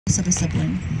loss of a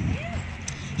sibling.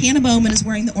 Hannah Bowman is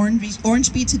wearing the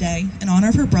orange bead today in honor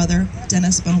of her brother,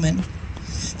 Dennis Bowman.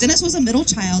 Dennis was a middle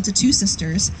child to two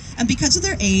sisters, and because of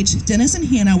their age, Dennis and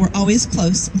Hannah were always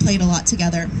close and played a lot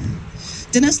together.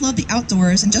 Dennis loved the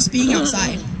outdoors and just being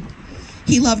outside.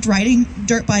 He loved riding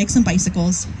dirt bikes and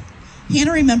bicycles.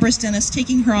 Hannah remembers Dennis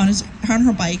taking her on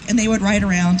her bike, and they would ride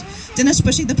around, Dennis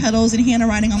pushing the pedals and Hannah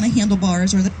riding on the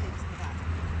handlebars or the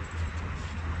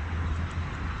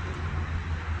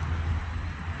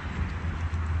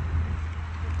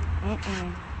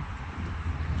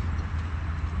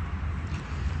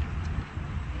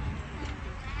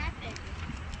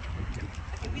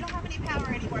We don't have any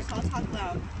power anymore, so I'll talk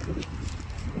loud.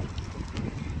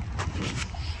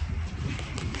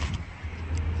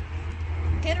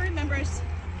 Hannah remembers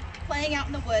playing out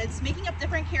in the woods, making up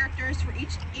different characters for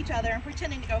each other and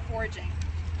pretending to go foraging.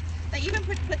 They even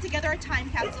put together a time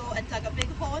capsule and dug a big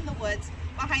hole in the woods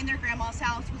behind their grandma's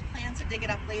house with plans to dig it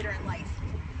up later in life.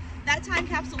 That time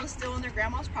capsule is still on their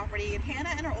grandma's property, and Hannah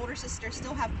and her older sister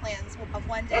still have plans of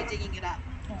one day digging it up.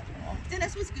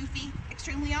 Dennis was goofy,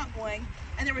 extremely outgoing,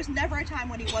 and there was never a time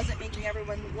when he wasn't making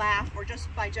everyone laugh or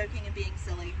just by joking and being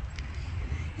silly.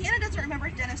 Hannah doesn't remember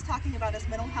Dennis talking about his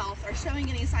mental health or showing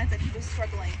any signs that he was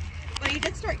struggling, but he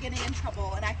did start getting in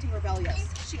trouble and acting rebellious.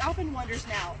 She often wonders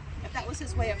now if that was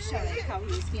his way of showing how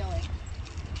he was feeling.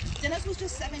 Dennis was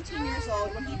just 17 years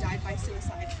old when he died by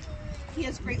suicide. He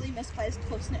is greatly missed by his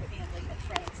close-knit family and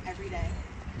friends every day.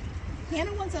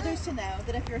 Hannah wants others to know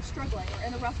that if you're struggling or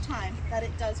in a rough time, that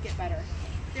it does get better.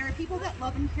 There are people that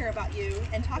love and care about you,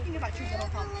 and talking about your mental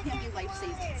health can be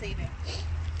life-saving.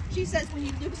 She says when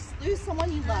you lose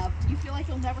someone you loved, you feel like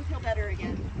you'll never feel better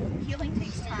again. Healing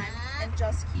takes time, and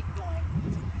just keep going.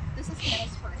 This is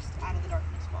Hannah's first Out of the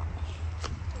Darkness walk.